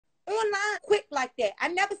online quick like that. I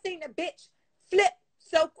never seen a bitch flip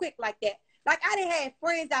so quick like that. Like, I done had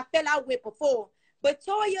friends I fell out with before. But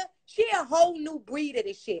Toya, she a whole new breed of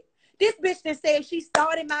this shit. This bitch done said she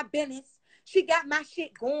started my business. She got my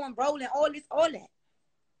shit going, rolling, all this, all that.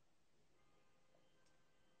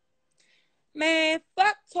 Man,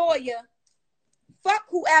 fuck Toya. Fuck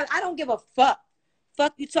whoever. I don't give a fuck.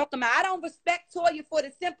 Fuck you talking about. I don't respect Toya for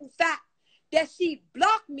the simple fact that she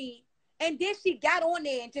blocked me and then she got on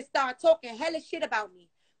there and just started talking hella shit about me.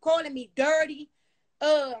 Calling me dirty.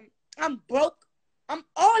 I'm broke. I'm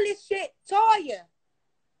all this shit. Toya.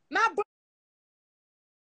 My bro.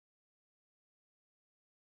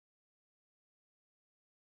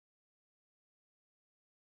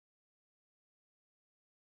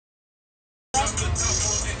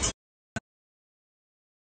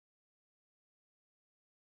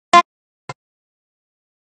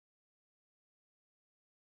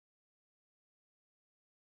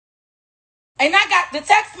 And I got the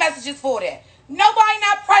text messages for that. Nobody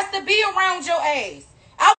not pressed to be around your ass.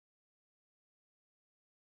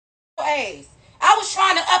 I was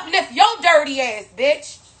trying to uplift your dirty ass,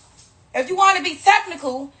 bitch. If you want to be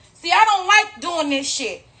technical, see, I don't like doing this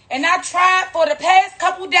shit. And I tried for the past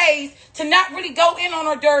couple days to not really go in on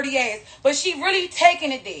her dirty ass. But she really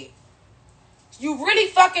taking it there. You really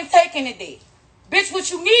fucking taking it there. Bitch,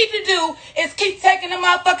 what you need to do is keep taking the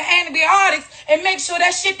motherfucking antibiotics and make sure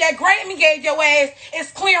that shit that Grammi gave your ass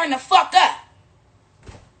is clearing the fuck up.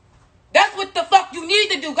 That's what the fuck you need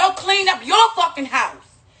to do. Go clean up your fucking house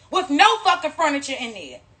with no fucking furniture in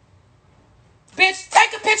there. Bitch,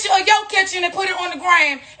 take a picture of your kitchen and put it on the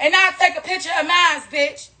gram, and I'll take a picture of mine,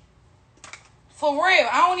 bitch. For real.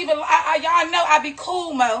 I don't even, y'all know I be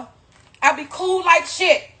cool, Mo. I be cool like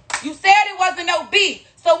shit. You said it wasn't no beef.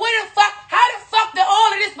 So where the fuck, how the fuck did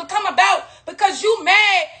all of this become about? Because you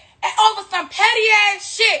mad over some petty ass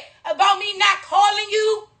shit about me not calling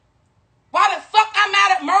you? Why the fuck I'm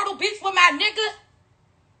out at Myrtle Beach with my nigga?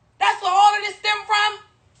 That's where all of this stem from?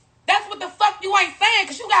 That's what the fuck you ain't saying,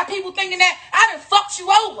 because you got people thinking that I done fucked you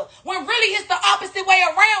over. When really it's the opposite way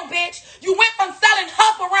around, bitch. You went from selling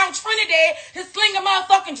huff around Trinidad to slinging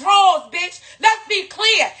motherfucking drawers, bitch. Let's be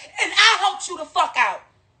clear. And I helped you the fuck out.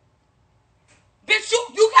 Bitch,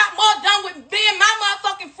 you got more done with being my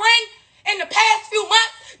motherfucking friend in the past few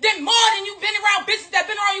months than more than you've been around bitches that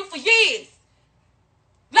been around you for years.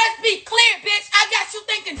 Let's be clear, bitch. I got you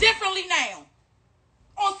thinking differently now.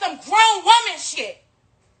 On some grown woman shit.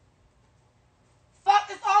 Fuck,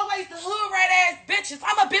 it's always the hood rat ass bitches.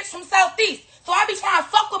 I'm a bitch from Southeast, so I be trying to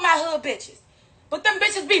fuck with my hood bitches. But them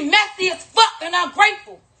bitches be messy as fuck and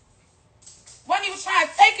ungrateful. Wasn't even trying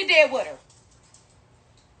to take it there with her.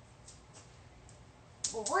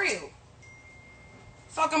 For real.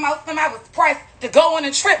 Talking about somebody was priced to go on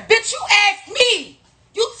a trip. Bitch, you asked me.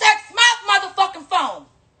 You text my motherfucking phone.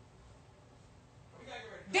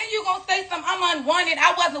 Then you gonna say something, I'm unwanted,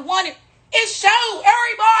 I wasn't wanted. It showed.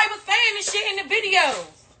 Everybody was saying this shit in the videos.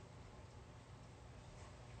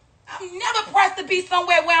 I'm never pressed to be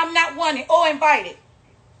somewhere where I'm not wanted or invited.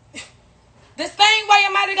 The same way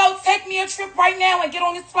I'm about to go take me a trip right now and get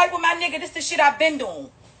on this flight with my nigga. This is the shit I've been doing.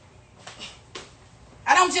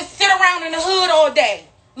 I don't just sit around in the hood all day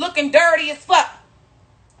looking dirty as fuck.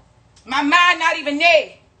 My mind not even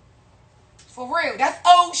there. For real. That's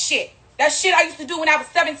old shit. That shit I used to do when I was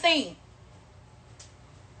 17.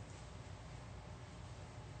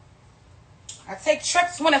 I take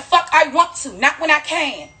trips when the fuck I want to, not when I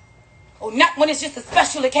can. Or not when it's just a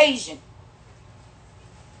special occasion.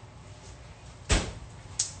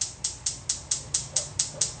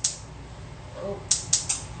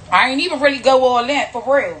 I ain't even really go all in, for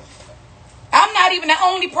real. I'm not even the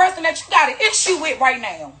only person that you got an issue with right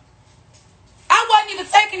now. I wasn't even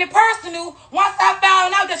taking it personal once I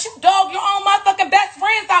found out that you dog your own motherfucking best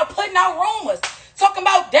friends out putting out rumors. Talking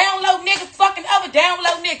about down low niggas fucking other down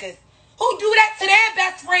low niggas. Who do that to their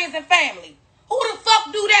best friends and family? Who the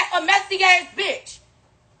fuck do that? A messy ass bitch.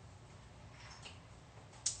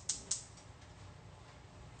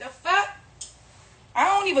 The fuck? I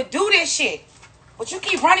don't even do this shit. But you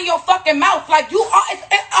keep running your fucking mouth like you are.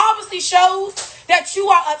 It obviously shows that you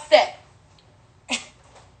are upset.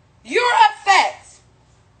 You're upset.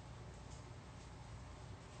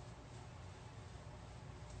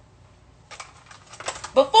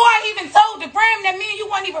 Before I even told the Gram that me and you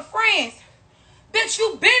weren't even friends, bitch,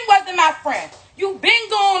 you been wasn't my friend. You been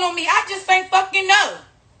going on me. I just ain't fucking know.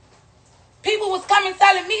 People was coming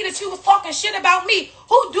telling me that you was talking shit about me.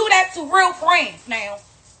 Who do that to real friends now?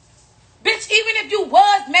 Bitch, even if you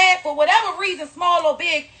was mad for whatever reason, small or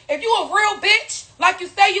big, if you a real bitch, like you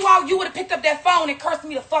say you are, you would have picked up that phone and cursed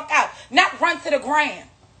me the fuck out. Not run to the Gram.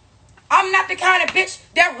 I'm not the kind of bitch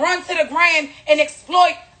that run to the gram and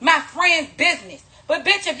exploit my friend's business. But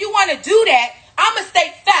bitch, if you want to do that, I'ma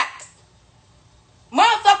state facts.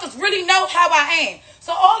 Motherfuckers really know how I am.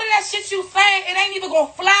 So all of that shit you saying, it ain't even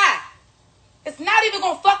gonna fly. It's not even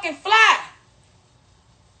gonna fucking fly.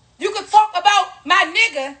 You could talk about my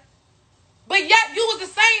nigga, but yet you was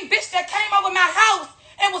the same bitch that came over my house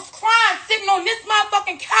and was crying sitting on this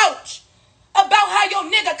motherfucking couch about how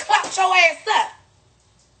your nigga clapped your ass up.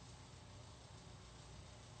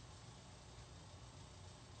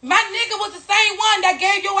 My nigga was the same one that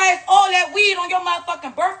gave your ass all that weed on your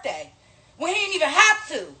motherfucking birthday when he didn't even have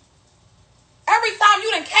to. Every time you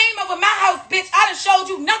done came over my house, bitch, I done showed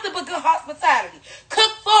you nothing but good hospitality.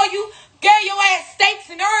 Cooked for you, gave your ass steaks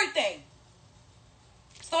and everything.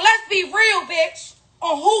 So let's be real, bitch,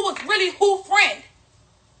 on who was really who friend.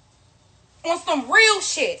 On some real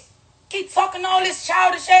shit. Keep talking all this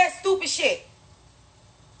childish ass stupid shit.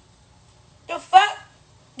 The fuck?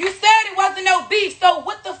 You said it wasn't no beef, so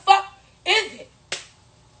what the fuck is it?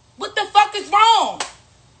 What the fuck is wrong?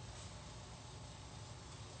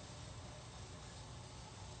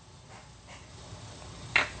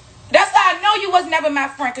 That's how I know you was never my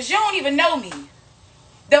friend, because you don't even know me.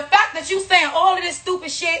 The fact that you saying all of this stupid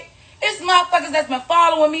shit, it's motherfuckers that's been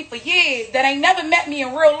following me for years that ain't never met me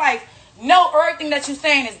in real life know everything that you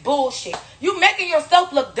saying is bullshit. You making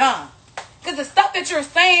yourself look dumb. Because the stuff that you're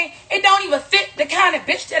saying, it don't even fit the kind of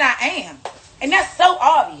bitch that I am. And that's so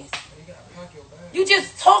obvious. You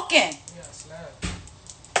just talking.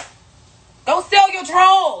 Go sell your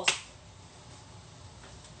drawers.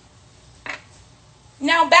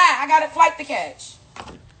 Now bye. I got a flight to catch.